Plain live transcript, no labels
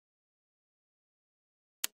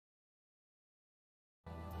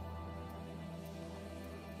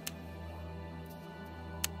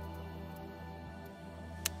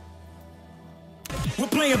We're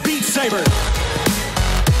playing Beat Saber.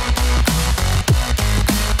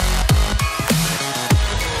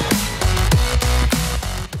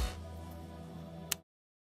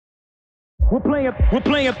 We're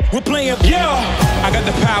playing, yeah! I got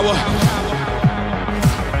the power.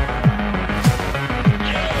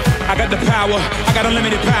 I got the power, I got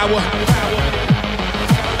unlimited power.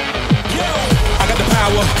 I got the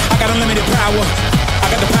power, I got unlimited power. I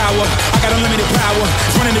got the power, I got unlimited power.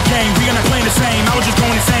 It's running the game, we are not playing the same. I was just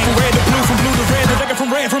going insane, from red to blue, from blue to red, the record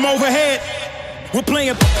from red from overhead. We're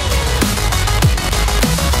playing.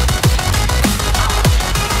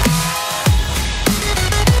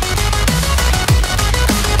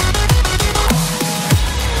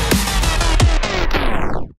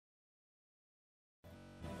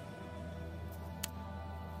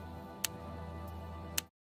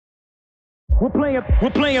 We're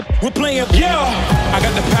playing, yeah! I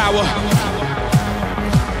got the power.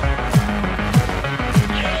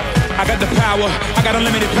 I got the power, I got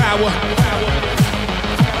unlimited power.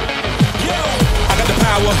 I got the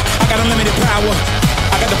power, I got unlimited power.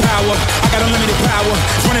 I got the power, I got unlimited power.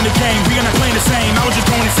 It's running the game, we are not playing the same. I was just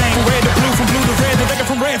going insane, from red to blue, from blue to red, the record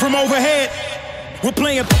from red from overhead. We're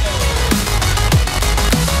playing.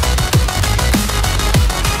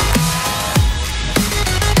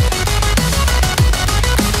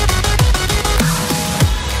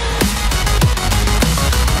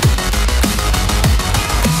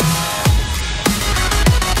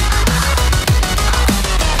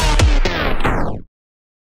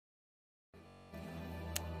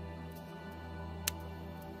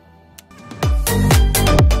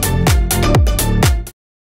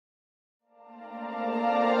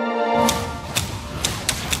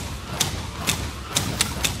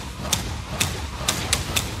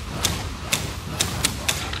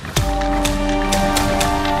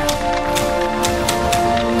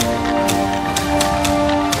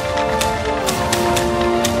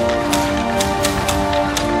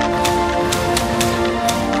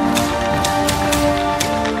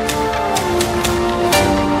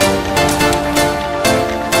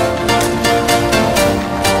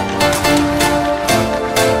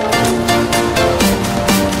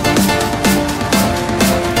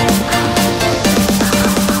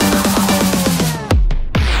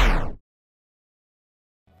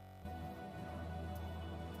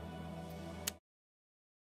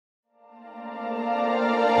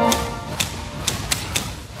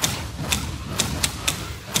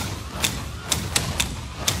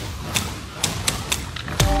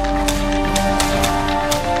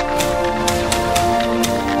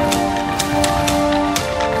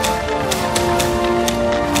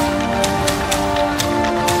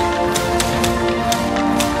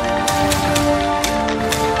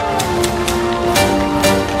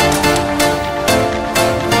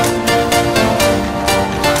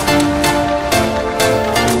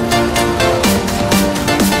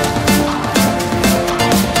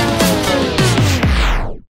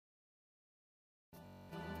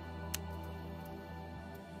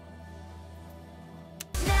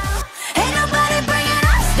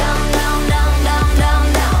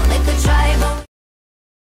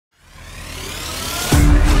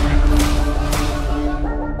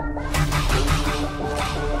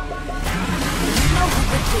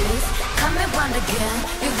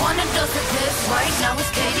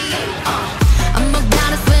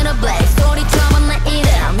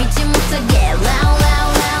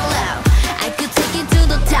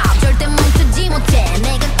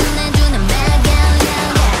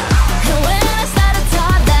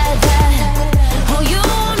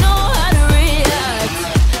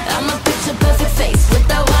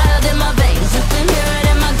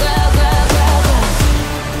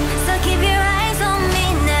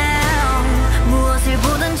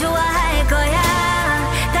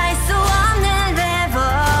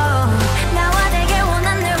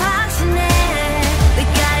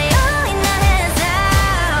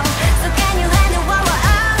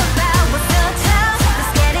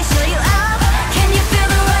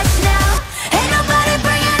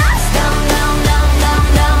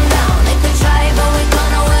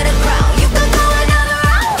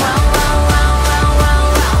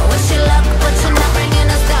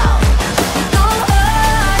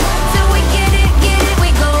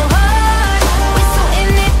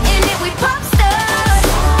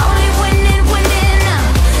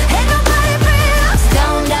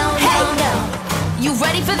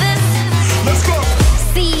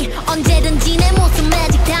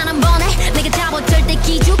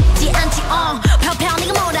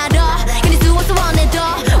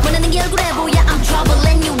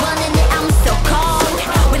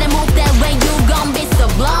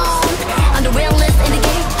 realist in the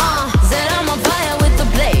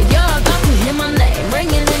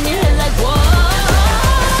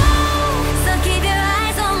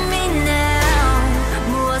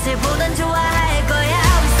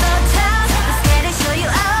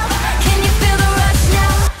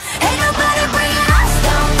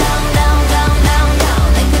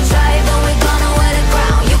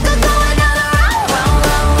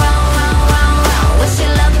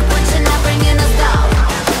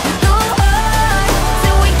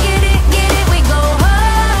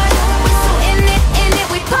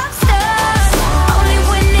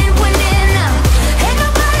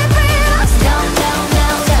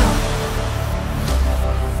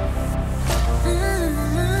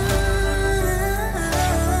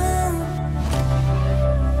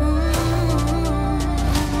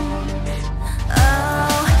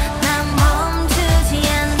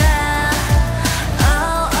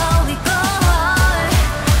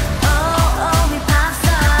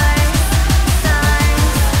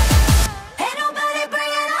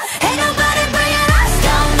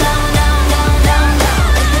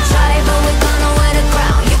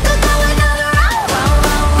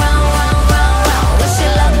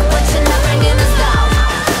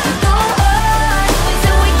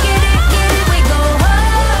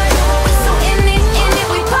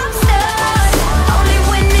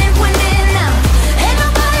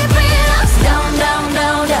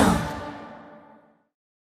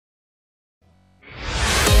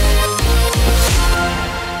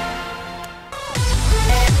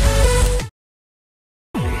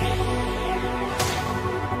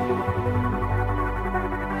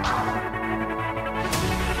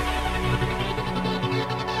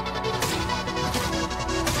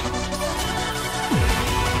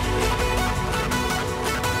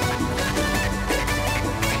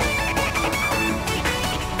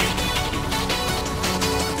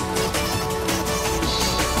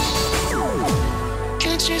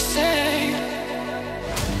say?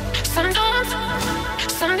 Sometimes,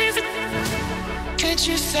 some days, can't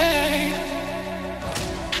you say?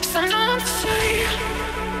 Sometimes say,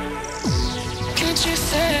 can't you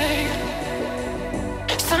say?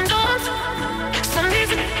 Sometimes, some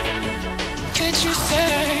days, can't you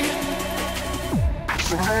say?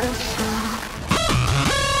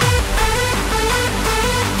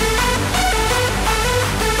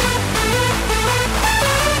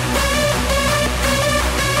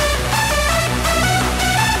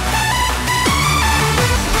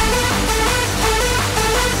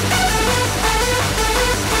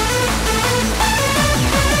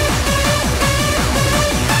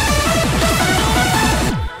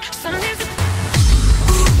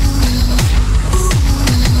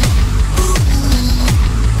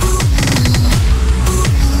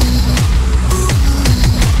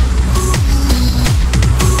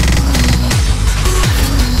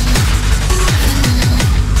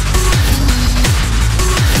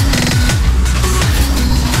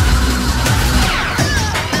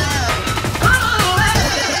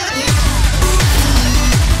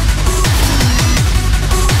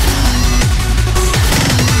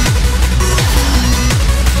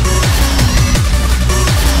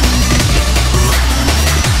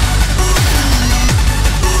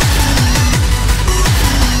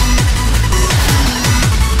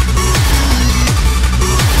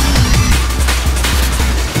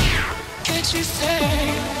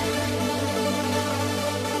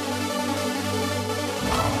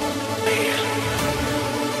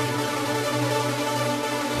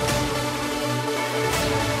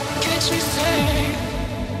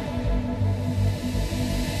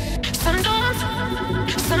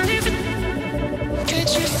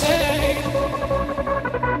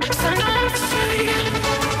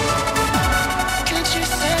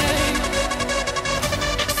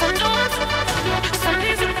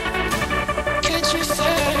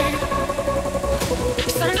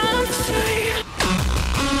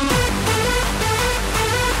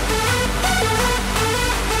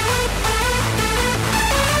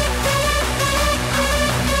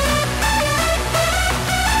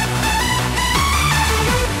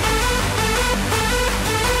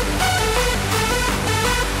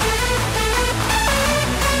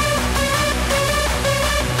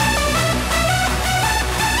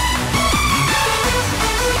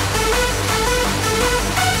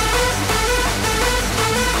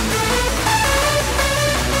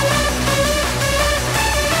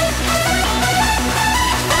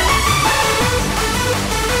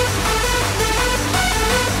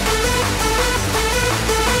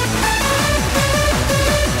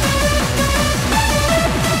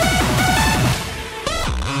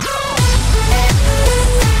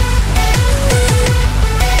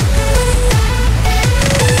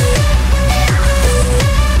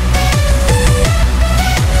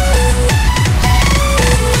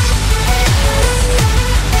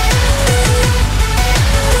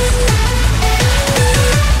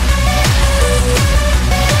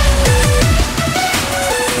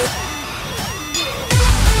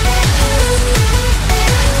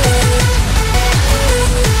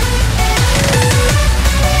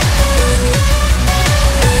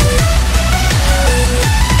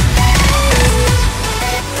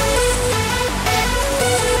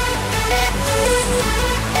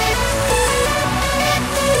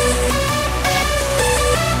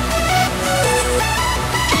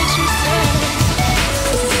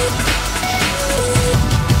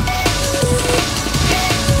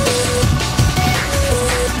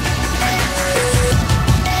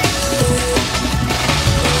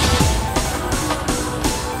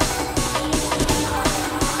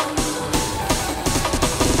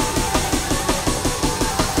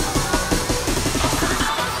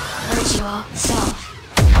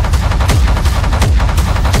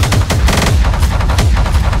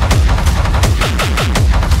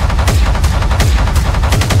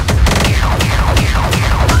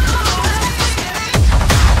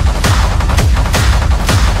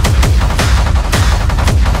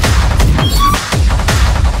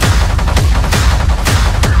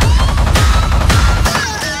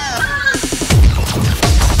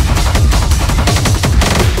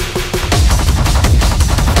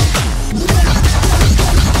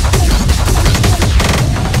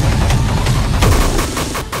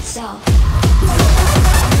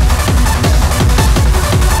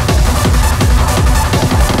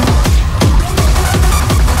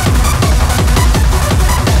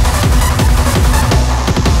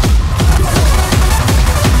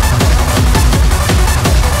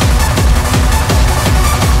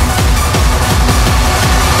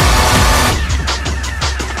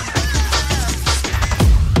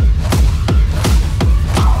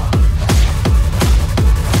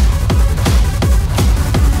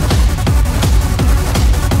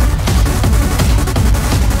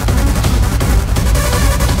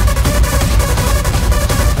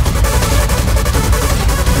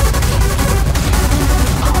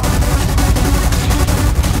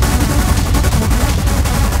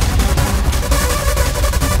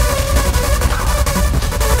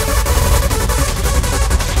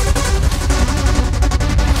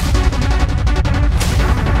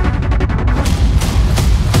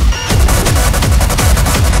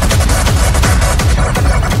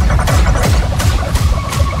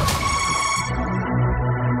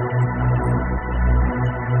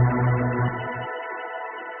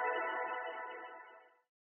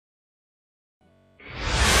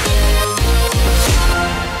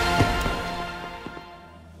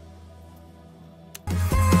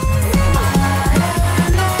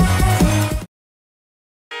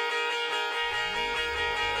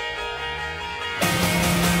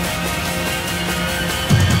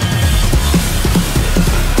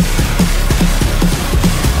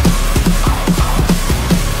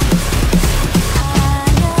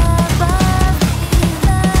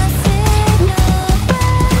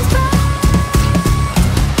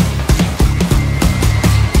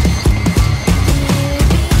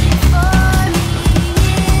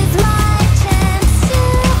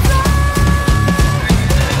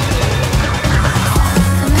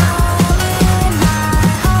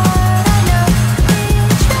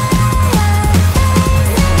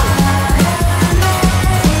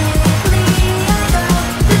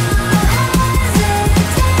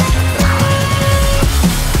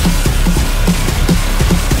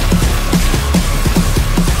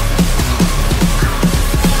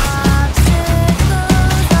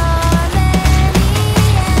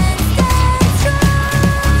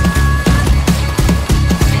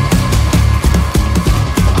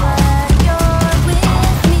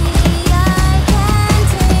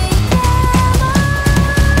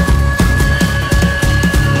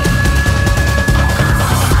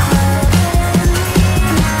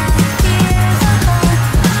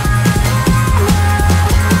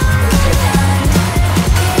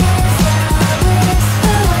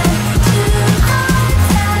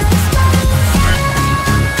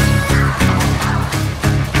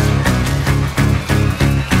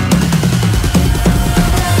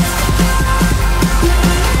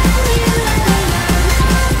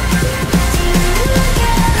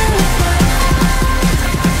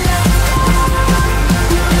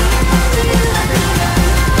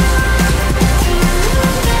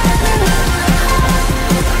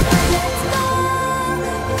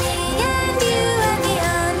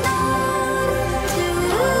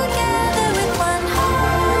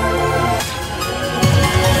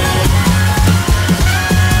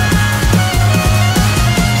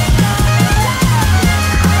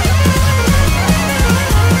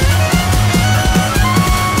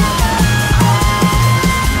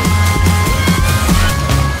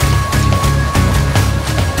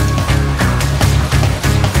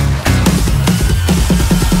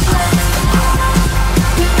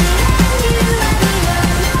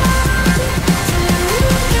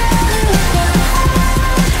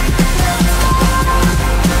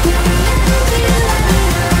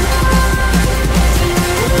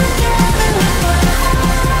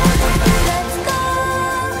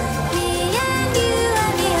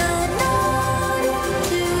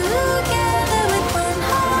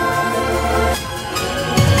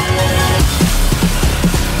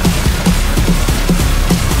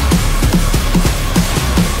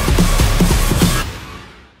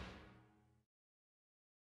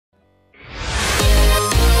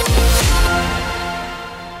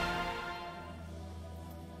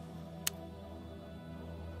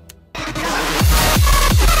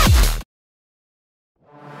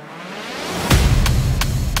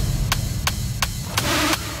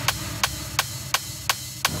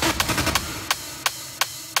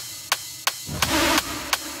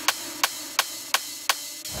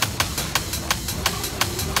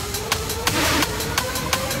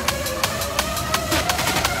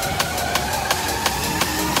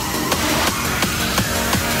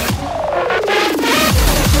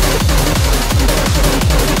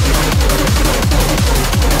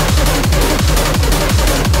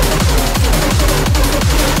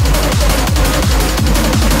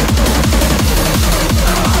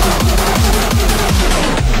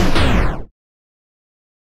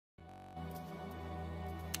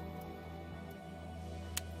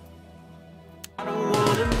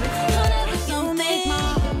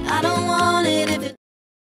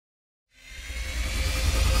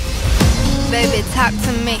 talk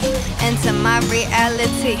to me, enter my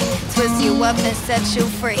reality, twist you up and set you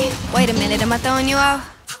free. Wait a minute, am I throwing you off?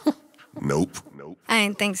 Nope. I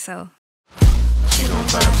ain't think so. She gon'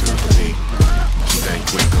 vibe to the beat. She ain't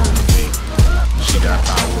quick on the beat. She got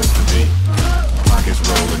power with the beat. Pockets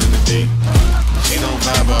rolling in the deep. She gon'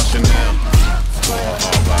 vibe off Chanel. Score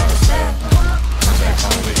all by herself. Contact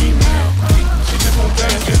on the email. She just gon'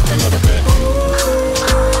 dance just a little bit.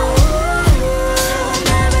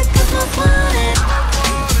 America's most wanted.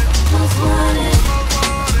 Most wanted.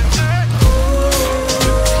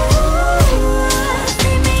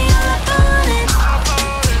 See me all on it.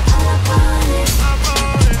 All on it.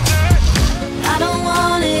 I don't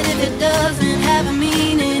want it if it doesn't have a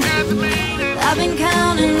meaning. I've been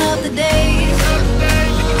counting up the days.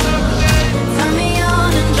 Turn me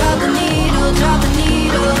on and drop the needle, drop the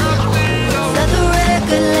needle. Set the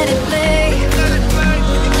record, let it play.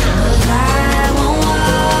 'Cause I won't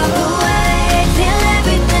walk away till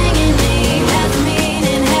everything in me has a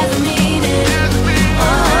meaning, has a meaning.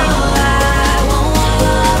 Oh, I won't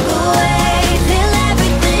walk away till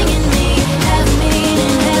everything in me has a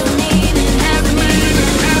meaning, has a meaning, has a meaning, has a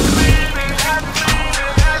meaning, has a meaning, has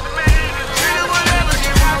a meaning. Do whatever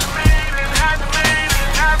you want, meaning, has a meaning,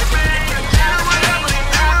 has a meaning. Do whatever you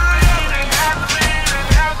want, meaning, has a meaning,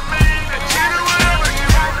 has a meaning. Do whatever you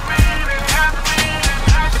want, meaning, has a meaning,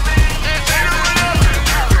 has a meaning. Do whatever you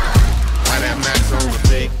want. Why that Max on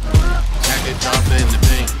repeat? Jacket off in the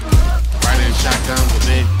pink. Riding shotgun with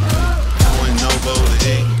me.